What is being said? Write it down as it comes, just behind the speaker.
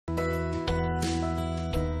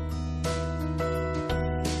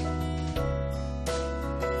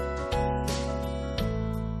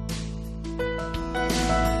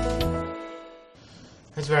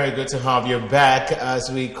It's very good to have you back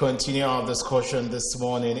as we continue our discussion this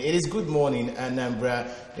morning. It is Good Morning Anambra,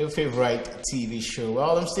 your favorite TV show.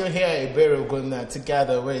 Well, I'm still here, Ibero Guna,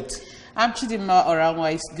 together with... I'm Chidima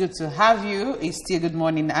Oramwa. It's good to have you. It's still Good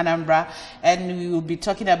Morning Anambra, and we will be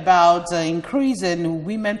talking about increase in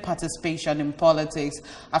women participation in politics.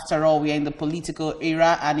 After all, we are in the political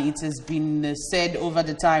era, and it has been said over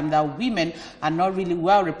the time that women are not really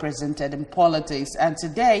well represented in politics. And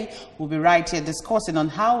today, we'll be right here discussing on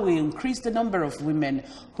how we increase the number of women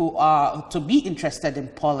who are to be interested in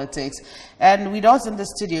politics. And with us in the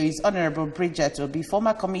studio is Honorable Bridget Obi,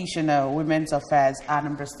 former Commissioner of Women's Affairs,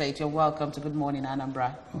 Anambra State. You're welcome to Good Morning,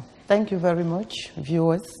 Anambra. Thank you very much,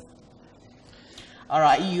 viewers. All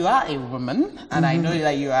right, you are a woman, and I know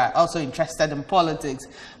that you are also interested in politics.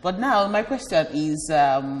 But now, my question is,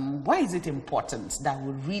 why is it important that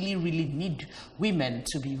we really need women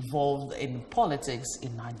to be involved in politics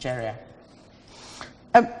in Nigeria?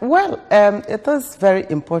 It is very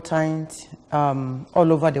important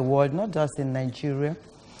all over the world, not just in Nigeria.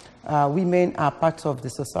 Women are part of the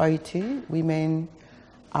society. Women,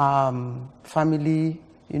 family,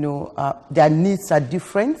 their needs are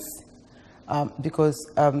different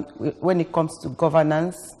because when it comes to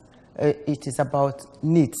governance, it is about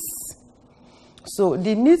needs. So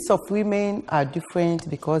the needs of women are different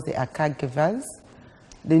because they are caregivers.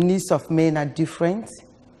 The needs of men are different.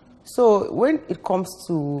 So when it comes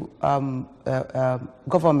to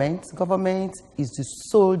government is the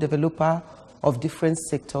sole developer of different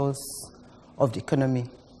sectors of the economy.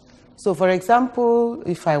 So for example,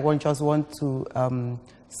 if I just want to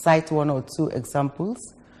cite one or two examples,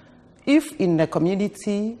 if in a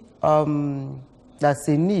community there's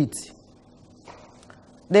a need,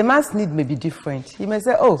 the man's need may be different. He may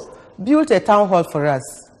say, oh, build a town hall for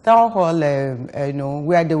us. Town hall,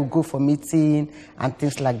 where they will go for meeting and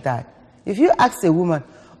things like that. If you ask a woman,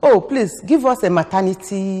 oh, please give us a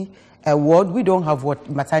maternity ward. We don't have what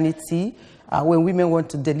maternity. When women want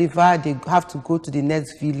to deliver, they have to go to the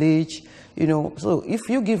next village. So if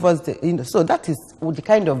you give us so that is the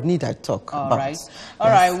kind of need I talk about. All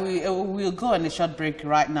right. We'll go on a short break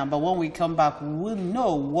right now, but when we come back, we'll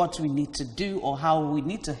know what we need to do or how we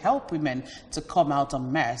need to help women to come out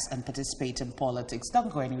en masse and participate in politics. Don't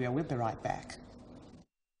go anywhere. We'll be right back.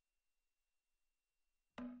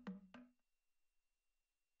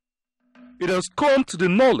 It has come to the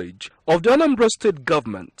knowledge of the Anambra State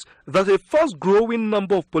government that a fast-growing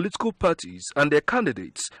number of political parties and their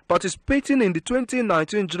candidates participating in the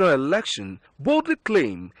 2019 general election boldly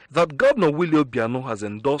claim that Governor Willie Obiano has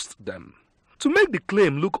endorsed them. To make the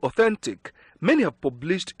claim look authentic, many have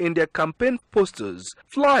published in their campaign posters,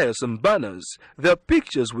 flyers and banners their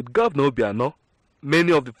pictures with Governor Obiano.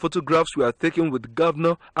 Many of the photographs were taken with the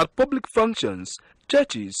governor at public functions,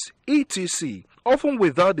 churches, etc., often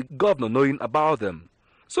without the governor knowing about them.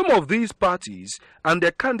 Some of these parties and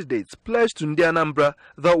their candidates pledged to the Anambra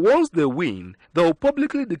that once they win, they will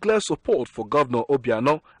publicly declare support for Governor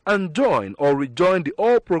Obiano and join or rejoin the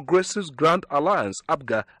All Progressives Grand Alliance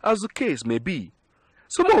 (APGA) as the case may be.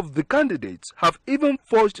 Some of the candidates have even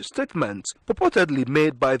forged statements purportedly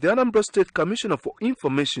made by the Anambra State Commissioner for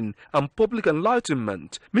Information and Public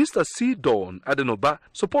Enlightenment, Mr. C. Dawn Adenoba,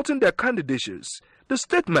 supporting their candidatures. The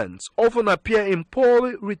statements often appear in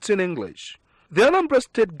poorly written English. The Anambra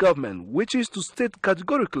State government wishes to state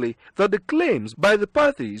categorically that the claims by the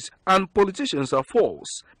parties and politicians are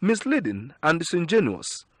false, misleading, and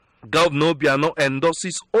disingenuous. Governor Obiano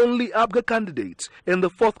endorses only APGA candidates in the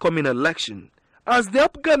forthcoming election. As the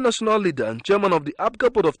APGA national leader and chairman of the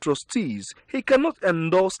APGA Board of Trustees, he cannot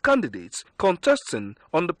endorse candidates contesting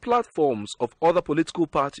on the platforms of other political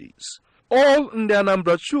parties. All in the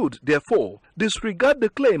Anambra should, therefore, disregard the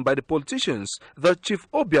claim by the politicians that Chief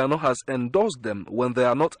Obiano has endorsed them when they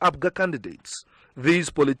are not APGA candidates. These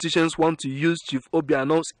politicians want to use Chief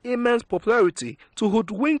Obiano's immense popularity to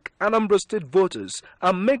hoodwink Anambra State voters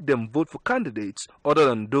and make them vote for candidates other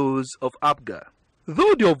than those of APGA.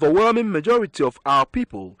 Though the overwhelming majority of our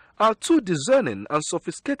people are too discerning and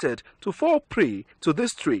sophisticated to fall prey to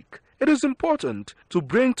this trick, it is important to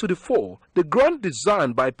bring to the fore the grand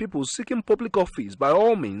design by people seeking public office by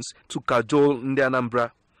all means to cajole in the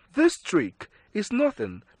Anambra. This trick is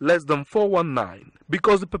nothing less than 419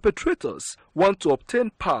 because the perpetrators want to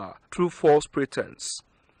obtain power through false pretense.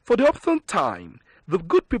 For the upfront time, the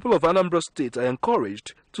good people of Anambra State are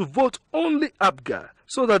encouraged to vote only APGA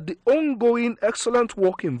so that the ongoing excellent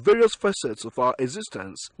work in various facets of our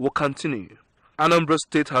existence will continue. Anambra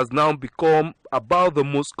State has now become about the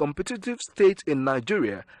most competitive state in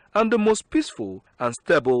Nigeria and the most peaceful and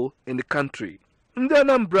stable in the country. the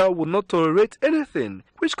Anambra will not tolerate anything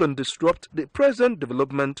which can disrupt the present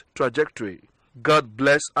development trajectory. God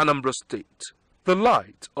bless Anambra State, the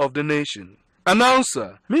light of the nation.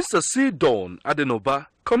 Announcer Mr. C. Dawn Adenoba,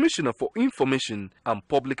 Commissioner for Information and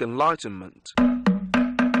Public Enlightenment.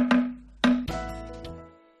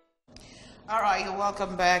 All right, you're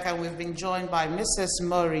welcome back, and we've been joined by Mrs.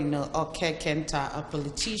 Morino Okekenta, a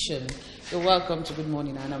politician. You're welcome to Good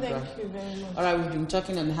Morning, Anambra. Thank you very much. All right, we've been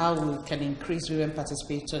talking on how we can increase women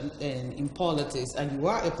participation in politics, and you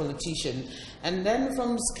are a politician. And then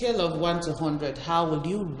from scale of 1 to 100, how will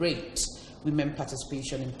you rate women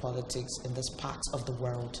participation in politics in this part of the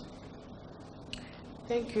world?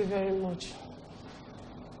 Thank you very much.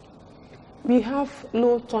 We have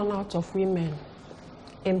low turnout of women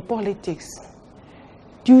in politics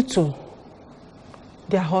due to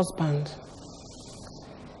their husband.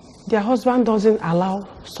 Their husband doesn't allow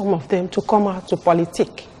some of them to come out to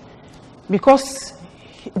politics because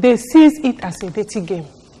they see it as a dirty game.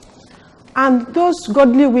 And those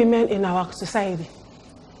godly women in our society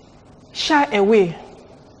shy away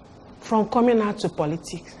from coming out to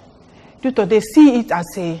politics due to they see it as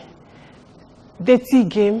a dirty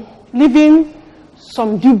game, leaving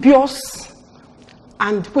some dubious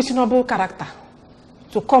and questionable character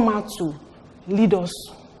to come out to lead us.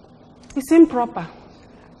 It's improper.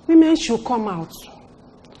 Women should come out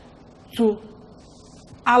to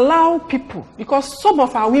allow people, because some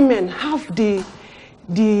of our women have the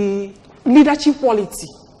leadership quality.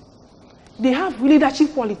 They have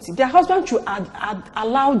leadership quality. Their husband should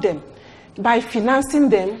allow them by financing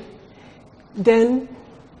them, then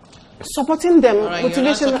supporting them. All right, you're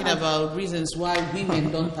not talking about reasons why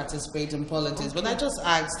women don't participate in politics, but I just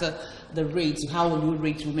asked the rate. How will you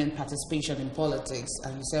rate women participation in politics?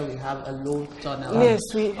 And you said we have a low turnout. Yes,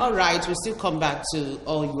 all right, we'll still come back to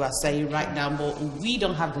all you are saying right now, but we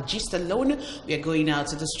don't have the gist alone. We are going out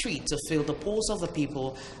to the street to feel the pulse of the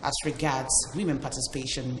people as regards women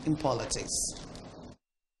participation in politics.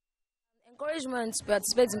 Encouragement to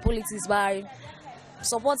participate in politics by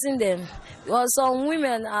supporting them, because some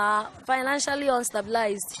women are financially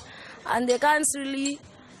unstabilized and they can't really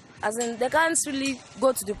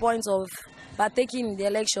go to the point of partaking in the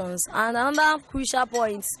elections. And another crucial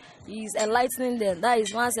point is enlightening them. That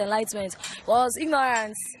is mass enlightenment, because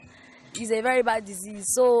ignorance is a very bad disease.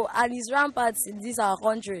 So, and it's rampant in this our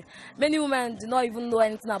country. Many women do not even know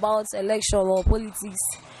anything about election or politics.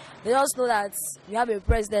 They just know that we have a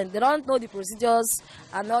president. They don't know the procedures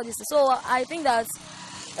and all this. So I think that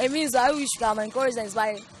it means that we should encourage them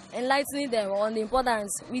by enlightening them on the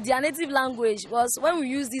importance with their native language, because when we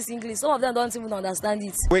use this English, some of them don't even understand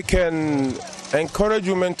it. We can encourage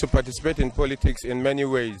women to participate in politics in many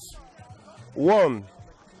ways. One,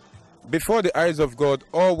 before the eyes of God,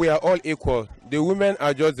 we are all equal. The women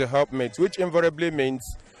are just the helpmates, which invariably means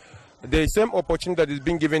the same opportunity that is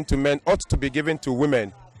being given to men ought to be given to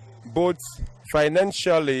women, both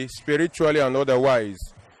financially, spiritually, and otherwise.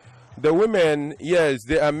 The women, yes,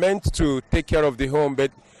 they are meant to take care of the home,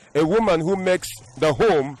 but a woman who makes the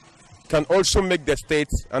home can also make the state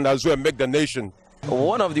and as well make the nation.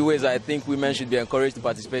 One of the ways I think women should be encouraged to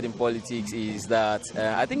participate in politics is that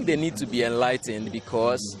I think they need to be enlightened,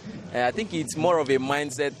 because I think it's more of a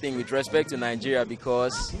mindset thing with respect to Nigeria,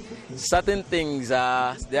 because certain things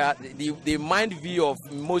are the mind view of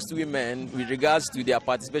most women with regards to their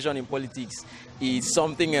participation in politics is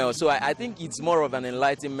something else. So I think it's more of an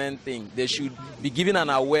enlightenment thing. They should be given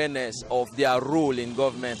an awareness of their role in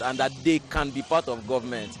government, and that they can be part of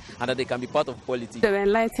government, and that they can be part of politics. The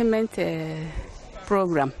enlightenment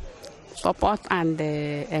program, support and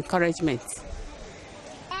encouragement.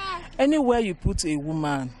 Anywhere you put a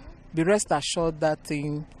woman, be rest assured that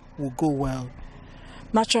thing will go well.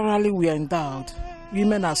 Naturally, we are endowed.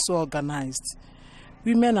 Women are so organized.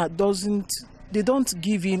 Women they don't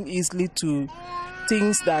give in easily to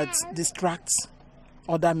things that distract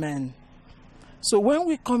other men. So when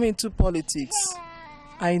we come into politics,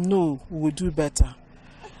 I know we will do better.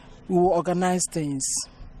 We will organize things.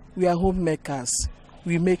 We are homemakers.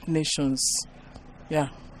 We make nations. Yeah.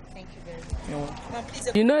 Thank you very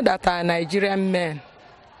much. You know that our Nigerian men,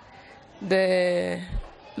 they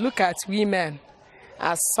look at women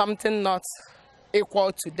as something not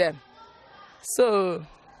equal to them. So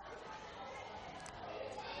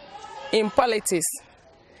in politics,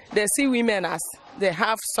 they see women as they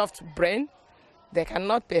have soft brain, they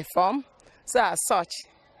cannot perform. So as such,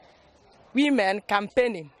 women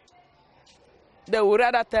campaigning, they would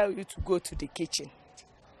rather tell you to go to the kitchen.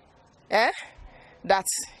 That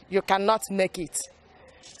you cannot make it.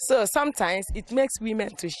 So sometimes it makes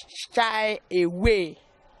women to shy away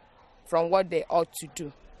from what they ought to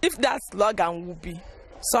do. if that slogan will be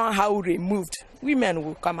somehow removed, women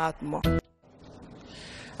will come out more.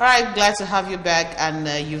 All right, glad to have you back,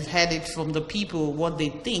 and you've heard it from the people, what they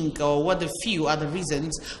think or what they feel are the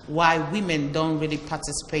reasons why women don't really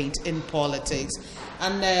participate in politics.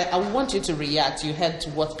 And I want you to react. You heard to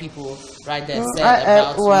what people right there said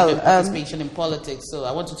about women participation in politics, so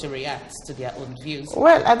I want you to react to their own views.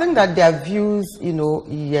 Well, I think that their views,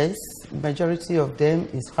 yes, majority of them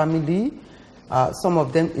is family. Some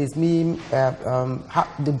of them is me,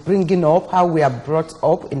 the bringing up, how we are brought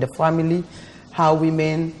up in the family, how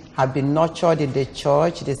women have been nurtured in the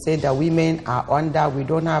church. They say that women are under, we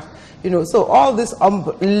don't have, so all these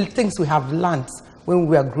things we have learned when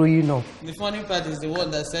we are growing up. The funny part is the one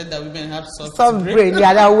that said that women have soft brain.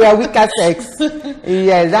 Yeah, that we are weaker sex.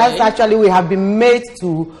 Yeah, that's actually, we have been made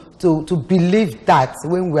to believe that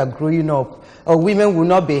when we are growing up. Or women will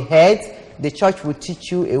not be heard. The church will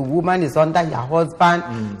teach you a woman is under your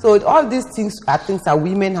husband. So all these things are things that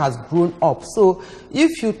women has grown up. So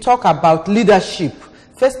if you talk about leadership,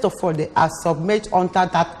 first of all, they are submit under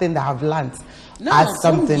that thing they have learned. Now, as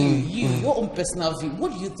something. your own personal view,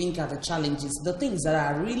 what do you think are the challenges, the things that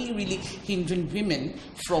are really, really hindering women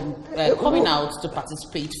from coming out to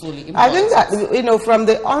participate fully in politics? I think that, from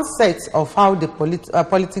the onset of how the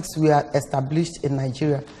politics were established in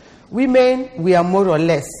Nigeria, women were more or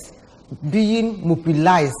less being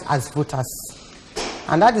mobilized as voters.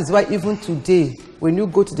 And that is why even today, when you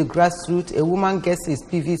go to the grassroots, a woman gets his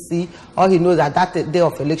PVC, or he knows that that day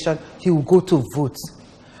of election, he will go to vote.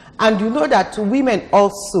 And you know that women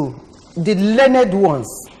also, the learned ones,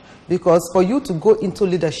 because for you to go into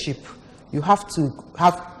leadership, you have to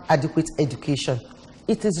have adequate education.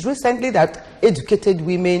 It is recently that educated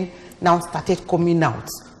women now started coming out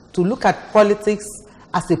to look at politics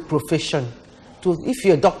as a profession. If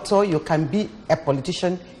you're a doctor, you can be a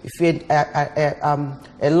politician. If you're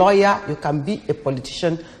a lawyer, you can be a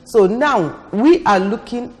politician. So now we are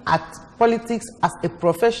looking at politics as a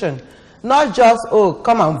profession, not just,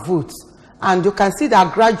 come and vote. And you can see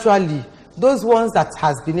that gradually, those ones that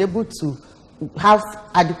has been able to have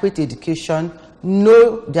adequate education,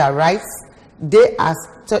 know their rights, they are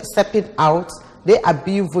stepping out, they are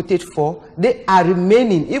being voted for, they are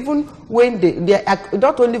remaining, even when they are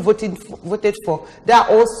not only voted for, they are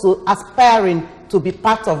also aspiring to be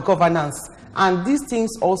part of governance. And these things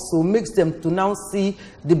also makes them to now see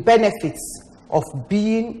the benefits of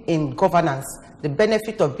being in governance, the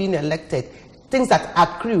benefit of being elected, things that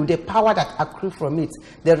accrue, the power that accrue from it,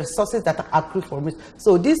 the resources that accrue from it.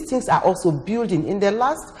 So these things are also building. In the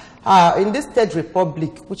last, in this Third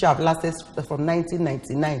Republic, which have lasted from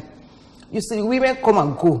 1999, you see, women come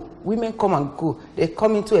and go. Women come and go. They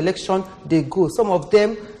come into election, they go. Some of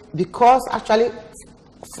them, because actually,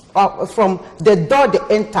 from the door they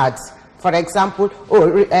entered, for example,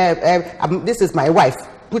 this is my wife.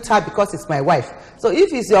 Put her because it's my wife. So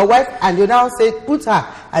if it's your wife and you now say, put her,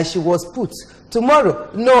 and she was put, tomorrow,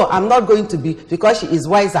 no, I'm not going to be, because she is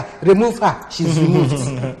wiser. Remove her. She's removed.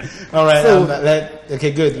 All right. So,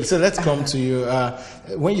 okay, good. So let's come to you.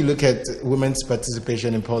 When you look at women's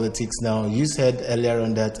participation in politics now, you said earlier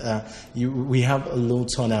on that we have a low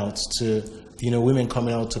turnout to, women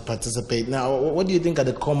coming out to participate. Now, what do you think are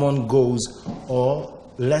the common goals or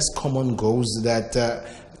less common goals that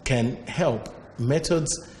can help,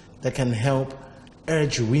 methods that can help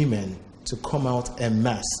urge women to come out en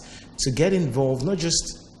masse, to get involved, not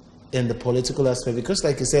just in the political aspect, because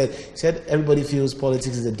like you said everybody feels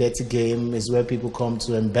politics is a dirty game, is where people come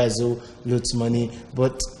to embezzle, loot money,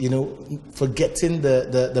 but forgetting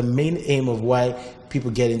the main aim of why people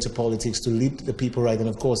get into politics, to lead the people right, and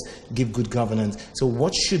of course give good governance. So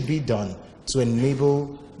what should be done to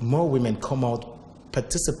enable more women come out,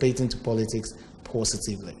 participate into politics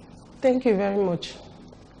positively? Thank you very much.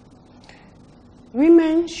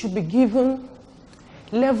 Women should be given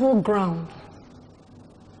level ground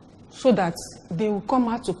so that they will come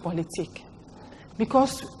out to politics.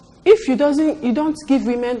 Because if you don't give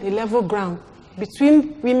women a level ground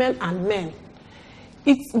between women and men,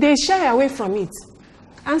 they shy away from it.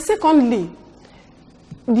 And secondly,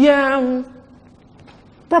 the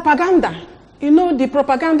propaganda, the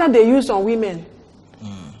propaganda they use on women,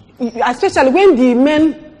 especially when the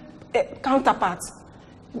men counterparts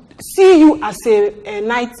see you as a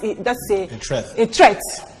threat.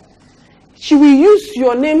 She will use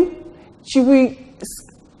your name.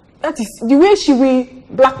 That is the way she will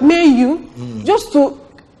blackmail you, just to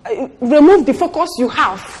remove the focus you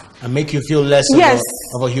have and make you feel less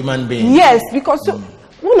of a human being. Yes, because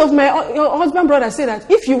one of my husband brother said that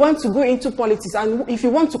if you want to go into politics and if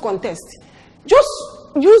you want to contest, just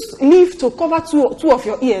use leaf to cover two of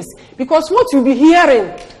your ears, because what you'll be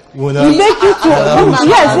hearing will make you to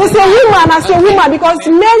yes, as a woman, because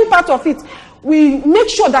main part of it, we make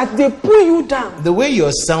sure that they pull you down. The way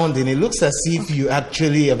you're sounding, it looks as if you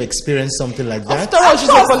actually have experienced something like that. After all, she's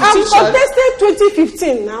a politician. I'm contested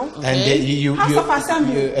 2015 now. And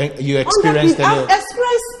you experienced it. I've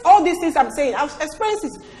experienced all these things I'm saying. I've experienced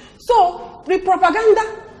it. So the propaganda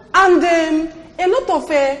and a lot of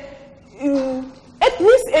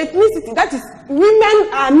ethnicity, that is, women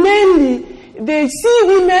are mainly, they see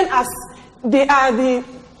women as they are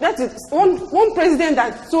that is one president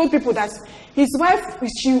that told people that his wife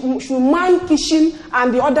should man kitchen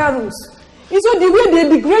and the other rooms. It's so the way they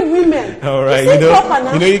degrade women. All right,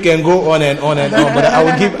 you can go on and on and on, but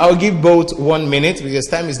I'll give both 1 minute because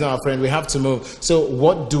time is not our friend. We have to move. So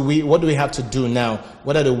what do we have to do now?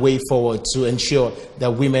 What are the way forward to ensure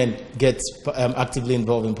that women get actively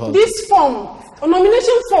involved in politics? This form, a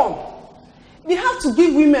nomination form, they have to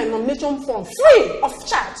give women nomination form free of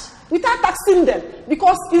charge without taxing them,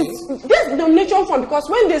 because it's this nomination form. Because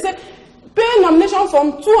when they say pay nomination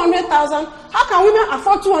form 200,000, how can women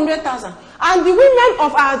afford 200,000? And the women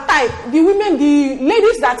of our type, the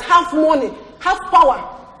ladies that have money, have power,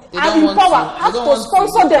 have to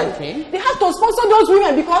sponsor them. Okay. They have to sponsor those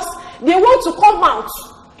women because they want to come out,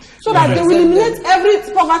 so that they will eliminate every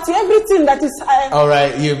poverty, everything that is. All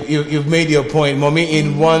right, you've made your point, Mommy.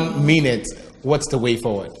 In 1 minute, what's the way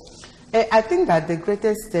forward? I think that the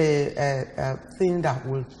greatest thing that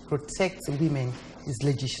will protect women is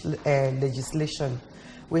legislation.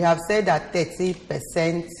 We have said that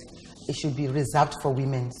 30% it should be reserved for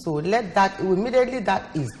women. So let that, immediately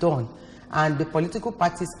that is done, and the political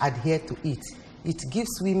parties adhere to it, it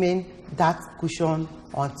gives women that cushion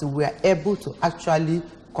until we are able to actually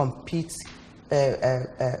compete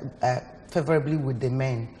favorably with the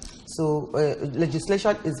men. So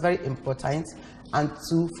legislation is very important, and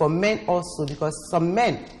for men also, because some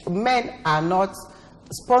men are not,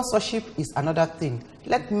 sponsorship is another thing.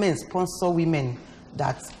 Let men sponsor women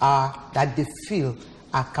that they feel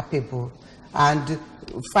are capable. And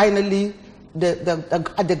finally, at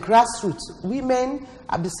the grassroots, women,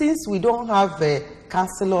 since we don't have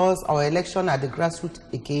councillors or election at the grassroots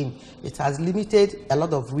again, it has limited a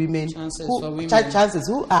lot of women chances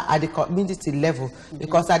who are at the community level.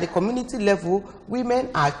 Because at the community level, women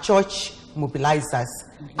are church mobilizers.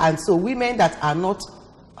 And so women that are not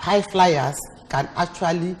high flyers can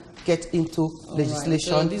actually get into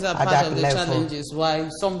legislation. So these are part of the challenges why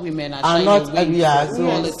some women are trying not to win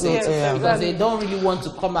politics, because they don't really want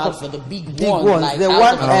to come out for the big ones.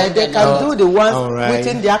 Like they can do the ones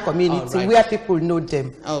within their community where people know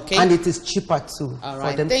them, and it is cheaper too. All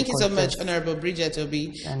right. Thank you so much, Honorable Bridget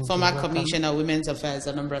Obi, former Commissioner Women's Affairs,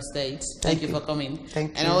 Anambra State. Thank you for coming.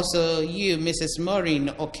 Thank you. And also you, Mrs. Maureen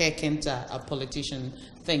Okekenta, a politician.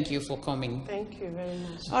 Thank you for coming. Thank you very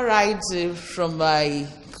much. All right, from my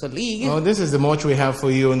colleague. Well, this is the much we have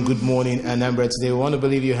for you on Good Morning Anambra today. We want to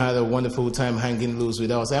believe you had a wonderful time hanging loose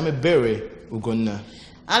with us. I'm Ebere Ugonna.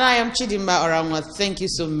 And I am Chidimba Oramwa. Thank you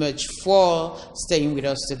so much for staying with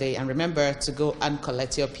us today. And remember to go and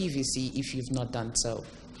collect your PVC if you've not done so.